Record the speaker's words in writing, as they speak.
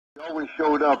You always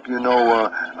showed up, even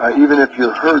if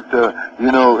you're hurt,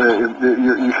 you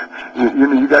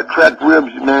got cracked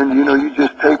ribs, man, you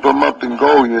just tape them up and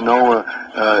go, we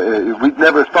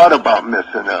never thought about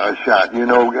missing a shot,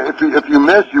 if you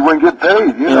miss, you wouldn't get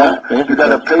paid, you got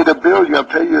to pay the bills, you got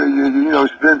to pay you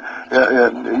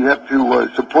have to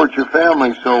support your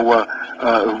family, so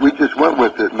we just went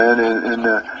with it, man, and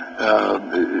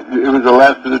it was the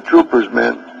last of the troopers,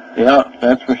 man. Yeah,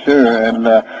 that's for sure, and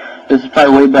this is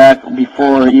probably way back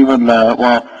before even, I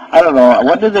don't know,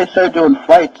 when did they start doing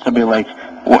flights? I mean, like,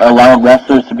 allowing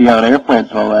wrestlers to be on airplanes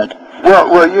and all that? Well,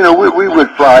 we would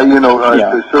fly,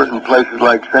 to certain places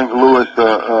like St. Louis,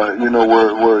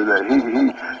 where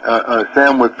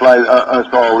Sam would fly us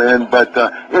all in. But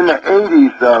in the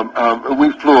 80s,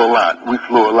 we flew a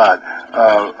lot.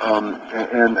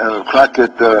 And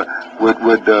Crockett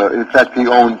would in fact, he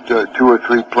owned 2 or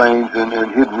 3 planes, and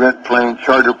he'd rent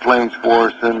charter planes for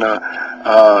us, and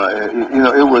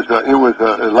it was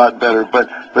a lot better. But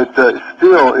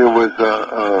still, it was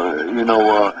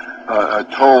a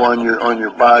toll on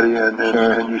your body, and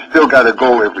you still got to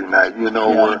go every night,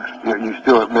 where you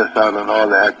still miss out on all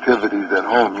the activities at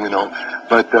home,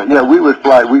 But we would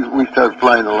fly. We started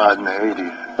flying a lot in the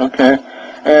 80s. Okay,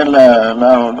 and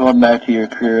now going back to your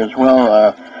career as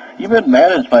well, you've been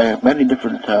managed by many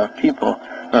different people,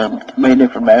 many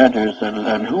different managers,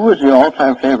 and who was your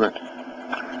all-time favorite?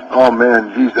 Oh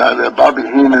man, geez, Bobby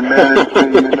Heenan managed me.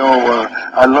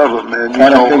 I love him, man.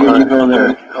 Kind of figured you go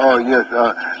there. Oh yes,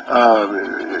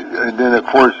 and then of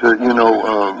course,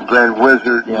 Grand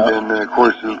Wizard, and then of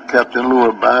course Captain Lou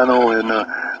Urbano, and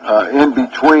in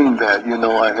between that,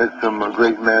 I had some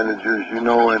great managers, and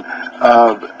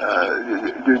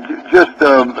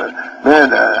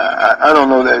man, I don't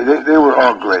know, they were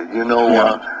all great,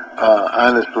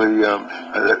 honestly,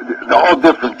 all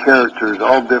different characters,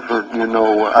 all different,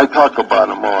 I talk about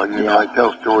them all, I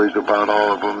tell stories about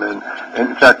all of them, and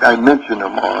in fact, I mention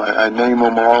them all. I name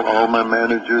them all my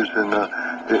managers, and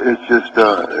it's just,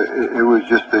 it was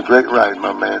just a great ride,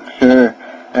 my man. Sure,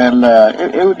 and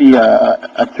it would be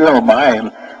a thrill of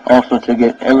mine also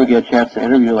to ever get a chance to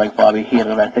interview like Bobby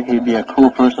Heenan. I think he'd be a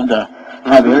cool person to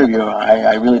have interview.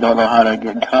 I really don't know how to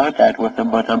get in contact with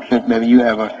him, but I'm sure maybe you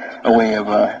have a way of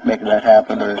making that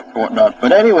happen or whatnot.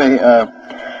 But anyway,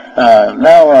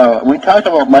 now we talked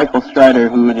about Michael Strider,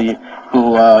 who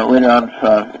later on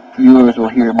viewers will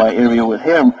hear my interview with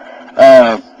him.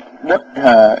 And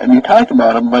you talked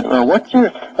about him, but what's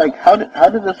your how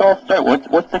did this all start?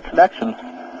 What's the connection?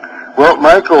 Well,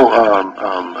 Michael,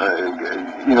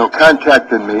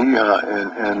 contacted me,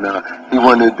 and he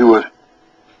wanted to do a.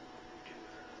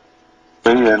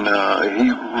 And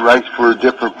he writes for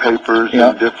different papers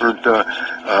and different,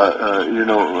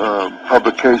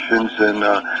 publications. And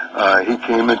he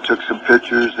came and took some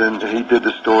pictures, and he did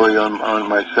a story on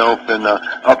myself and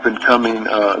up and coming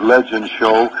legend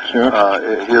show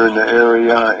here in the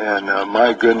area. And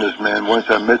my goodness, man! Once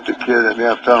I met the kid,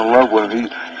 I fell in love with him.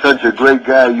 He's such a great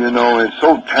guy, and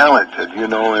so talented,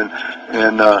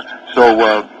 and so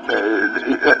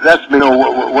that's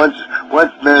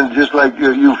once, man, just like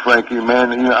you, Frankie,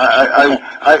 man,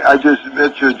 I just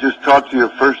talked to you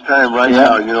first time right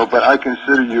now, but I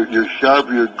consider you're sharp,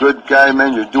 you're a good guy,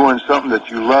 man, you're doing something that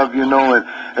you love, and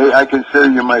hey, I consider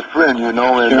you my friend, and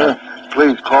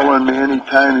please call on me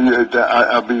anytime.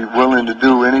 I'll be willing to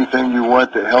do anything you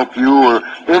want to help you or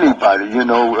anybody,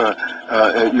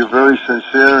 you're very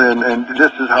sincere, and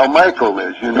this is how Michael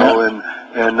is,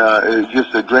 and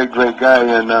just a great guy,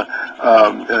 and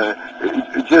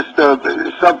just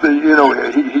something,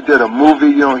 he did a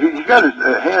movie, he got his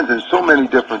hands in so many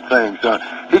different things.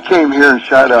 He came here and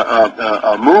shot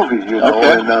a movie,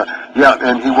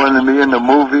 and he wanted me in the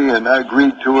movie, and I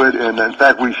agreed to it, and in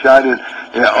fact we shot it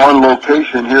on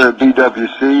location here at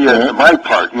BWC, and my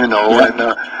part, and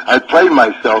I played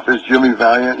myself as Jimmy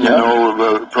Valiant,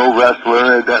 a pro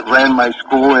wrestler that ran my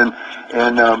school, and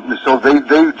so they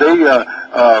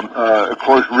of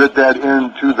course read that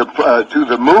into to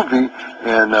the movie,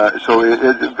 and so it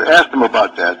asked them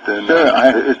about that. And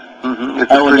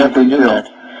it's I would definitely do that.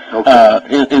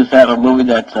 Okay. Is that a movie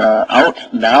that's out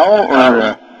now,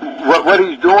 or what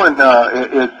he's doing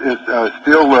is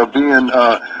still being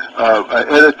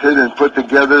edited and put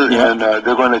together, and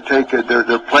they're going to take it.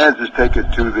 Their plans is take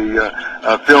it to the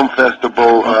film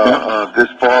festival this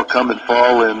fall, coming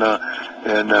fall, and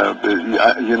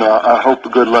I hope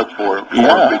good luck for him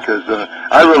because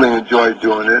I really enjoyed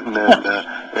doing it, and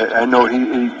I know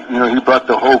he brought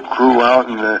the whole crew out,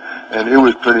 and it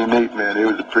was pretty neat, man. It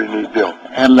was a pretty neat deal.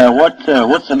 And what's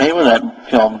the name of that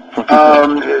film? For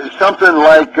something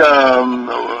like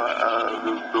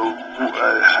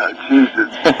Jesus,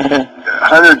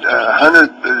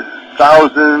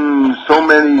 100,000, so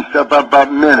many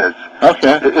about minutes.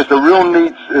 Okay. It's a real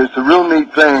neat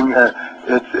thing.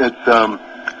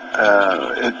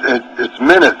 It's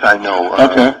minutes, I know.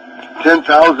 Okay.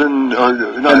 10,000 or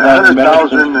no,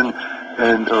 100,000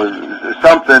 and or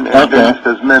something, and then it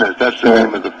says minutes. That's the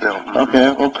name of the film.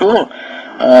 Okay. Well, cool.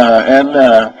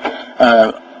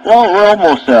 Well, we're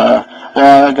almost.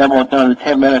 Well, I got about another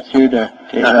 10 minutes here to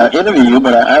interview you,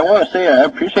 but I want to say I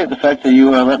appreciate the fact that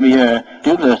you let me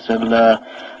do this, and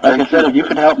like I said, if you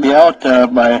could help me out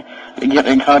by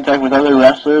getting in contact with other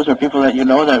wrestlers or people that you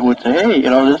know that would say, hey,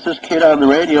 there's this kid on the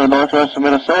radio in Northwestern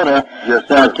Minnesota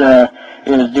that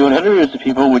is doing interviews to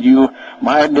people. Would you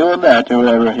mind doing that or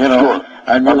whatever? Sure.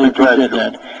 I'd really appreciate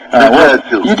that. Glad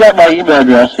to. You got my email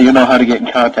address, so you know how to get in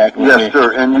contact with me. Yes,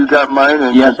 sir. And you got mine,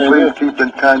 and please keep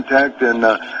in contact. And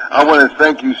I want to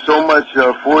thank you so much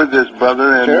for this,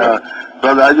 brother. And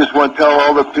brother, I just want to tell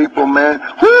all the people, man,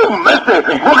 whoo, listen,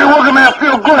 Woogie, man, I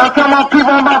feel good. I tell my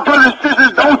people, all my brothers and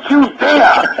sisters, don't you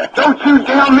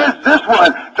dare miss this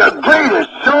one. The greatest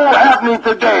show happening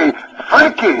today,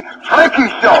 Franky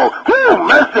Show. Whoo,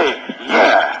 listen,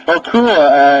 yeah. Well, cool.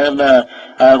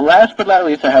 Last but not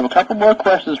least, I have a couple more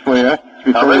questions for you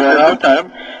before we run out of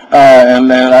time.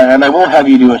 And I will have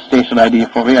you do a station ID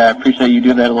for me. I appreciate you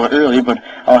doing that a little early, but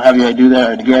I'll have you do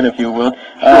that again if you will.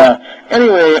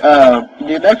 Anyway,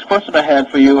 the next question I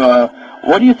had for you,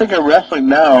 what do you think of wrestling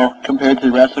now compared to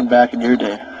wrestling back in your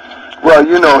day? Well,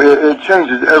 it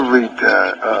changes every,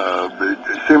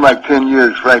 it seemed like 10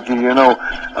 years, Frankie,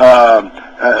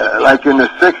 like in the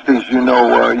 60s,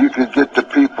 you could get the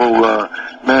people,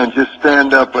 man, just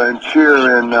stand up and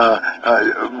cheer, and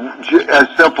as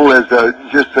simple as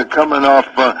just coming off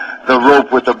the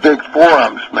rope with a big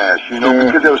forearm smash,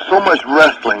 because there was so much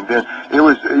wrestling. Then it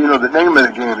was, the name of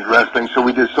the game is wrestling, so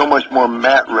we did so much more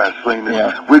mat wrestling.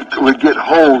 And we'd get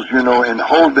holds, and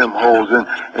hold them holds, and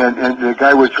the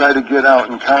guy would try to get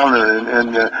out and counter,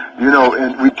 and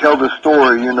we'd tell the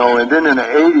story, and then in the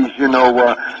 80s,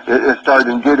 it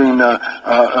started getting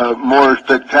more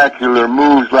spectacular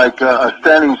moves like a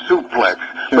standing suplex.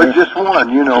 But just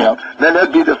one, then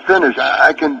that'd be the finish.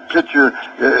 I can picture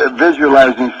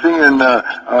visualizing, seeing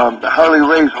Harley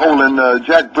Race holding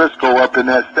Jack Briscoe up in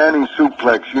that standing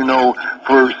suplex,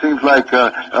 for it seems like,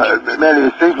 man,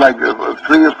 it seems like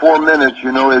 3 or 4 minutes,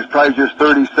 it's probably just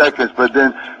 30 seconds, but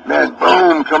then, man,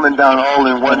 boom, coming down all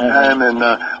in one time, and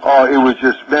it was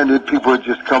just, man, people would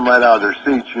just come right out of their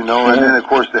seats, and then, of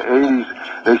course, the 80s,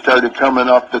 they started coming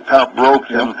off the top ropes,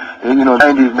 and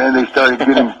 90s, man, they started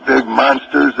getting big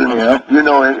monsters, and,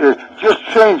 it just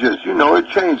changes, it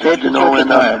changes, and,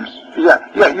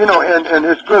 and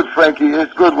it's good, Frankie,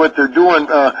 it's good what they're doing.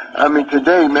 I mean,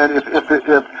 today, man, if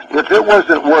it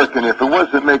wasn't working, if it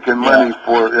wasn't making money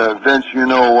for Vince,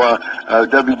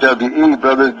 WWE,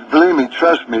 brother, believe me,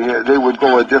 trust me, they would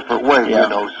go a different way,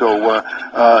 so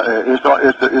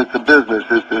it's a business,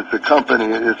 it's a company,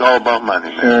 it's all about money,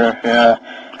 man. Sure,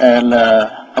 and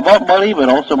about money, but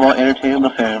also about entertaining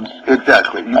the fans.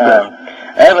 Exactly, you bet.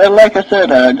 And like I said,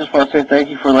 I just want to say thank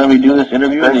you for letting me do this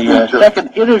interview. The second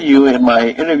interview in my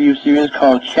interview series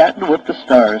called Chatting with the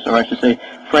Stars, or I should say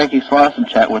Franky Slawson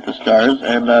Chat with the Stars.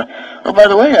 And, by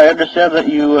the way, I understand that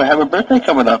you have a birthday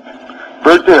coming up.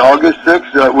 Birthday, August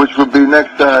 6th, which will be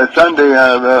next Sunday.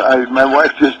 My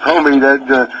wife just told me that,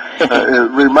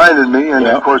 it reminded me, and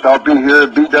of course I'll be here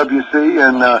at BWC,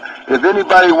 and if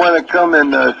anybody want to come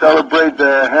and celebrate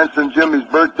Handsome Jimmy's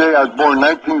birthday, I was born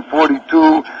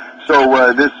 1942,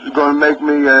 so this is going to make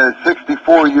me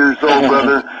 64 years old,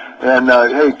 brother. And,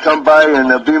 hey, come by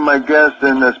and be my guest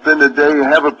and spend a day and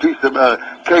have a piece of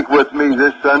cake with me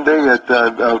this Sunday at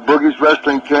Boogie's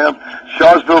Wrestling Camp,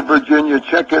 Shawsville, Virginia.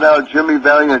 Check it out,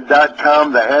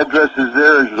 JimmyValiant.com. The address is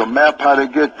there. There's a map how to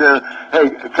get there. Hey,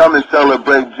 come and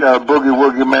celebrate Boogie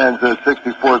Woogie Man's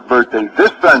 64th birthday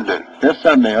this Sunday. This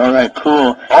Sunday, all right,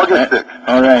 cool. August 6th.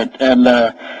 All right, and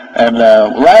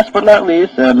last but not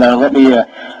least, and let me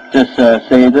just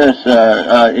say this,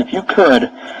 if you could,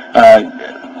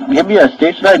 give me a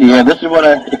station ID, and this is what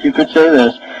if you could say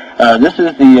this, this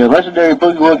is the legendary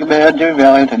Boogie Woogie Man, Jimmy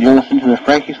Valiant, and you're listening to the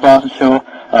Franky Slawson Show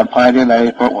on Pioneer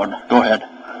 98.1. Go ahead.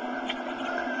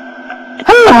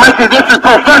 Hey, Mikey, this is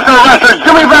professional wrestler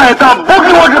Jimmy Valiant, the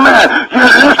Boogie Woogie Man. You're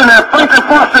listening to the Franky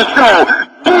Slawson Show.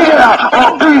 Yeah,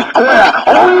 or B square.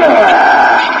 Oh,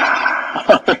 yeah.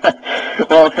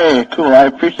 Well, okay, cool. I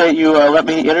appreciate you letting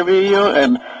me interview you,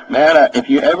 and man, if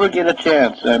you ever get a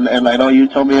chance, and I know you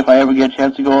told me if I ever get a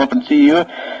chance to go up and see you,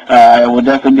 I will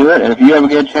definitely do it. And if you ever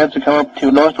get a chance to come up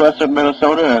to Northwestern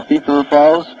Minnesota, Thief River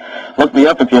Falls, look me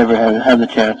up if you ever have the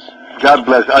chance. God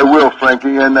bless. I will,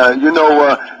 Frankie. And,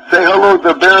 say hello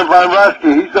to Baron Von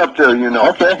Roski. He's up there,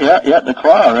 Okay, yeah, the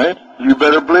Claw, right? You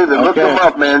better believe it. Okay. Look him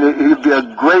up, man. He'd be a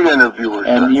great interviewer.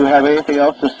 And sir. you have anything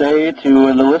else to say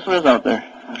to the listeners out there?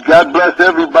 God bless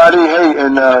everybody. Hey,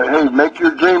 and hey, make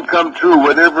your dream come true,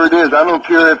 whatever it is. I don't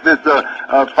care if it's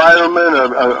a fireman,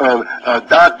 a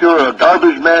doctor, or a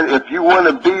garbage man. If you want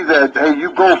to be that, hey,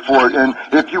 you go for it. And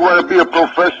if you want to be a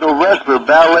professional wrestler,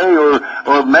 ballet,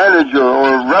 or manager,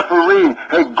 or referee,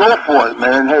 hey, go for it,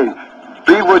 man. Hey,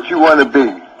 be what you want to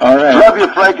be. All right. Love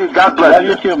you, Frankie. God bless Love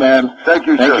you too, man. Thank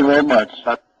you, sir. Thank you very much.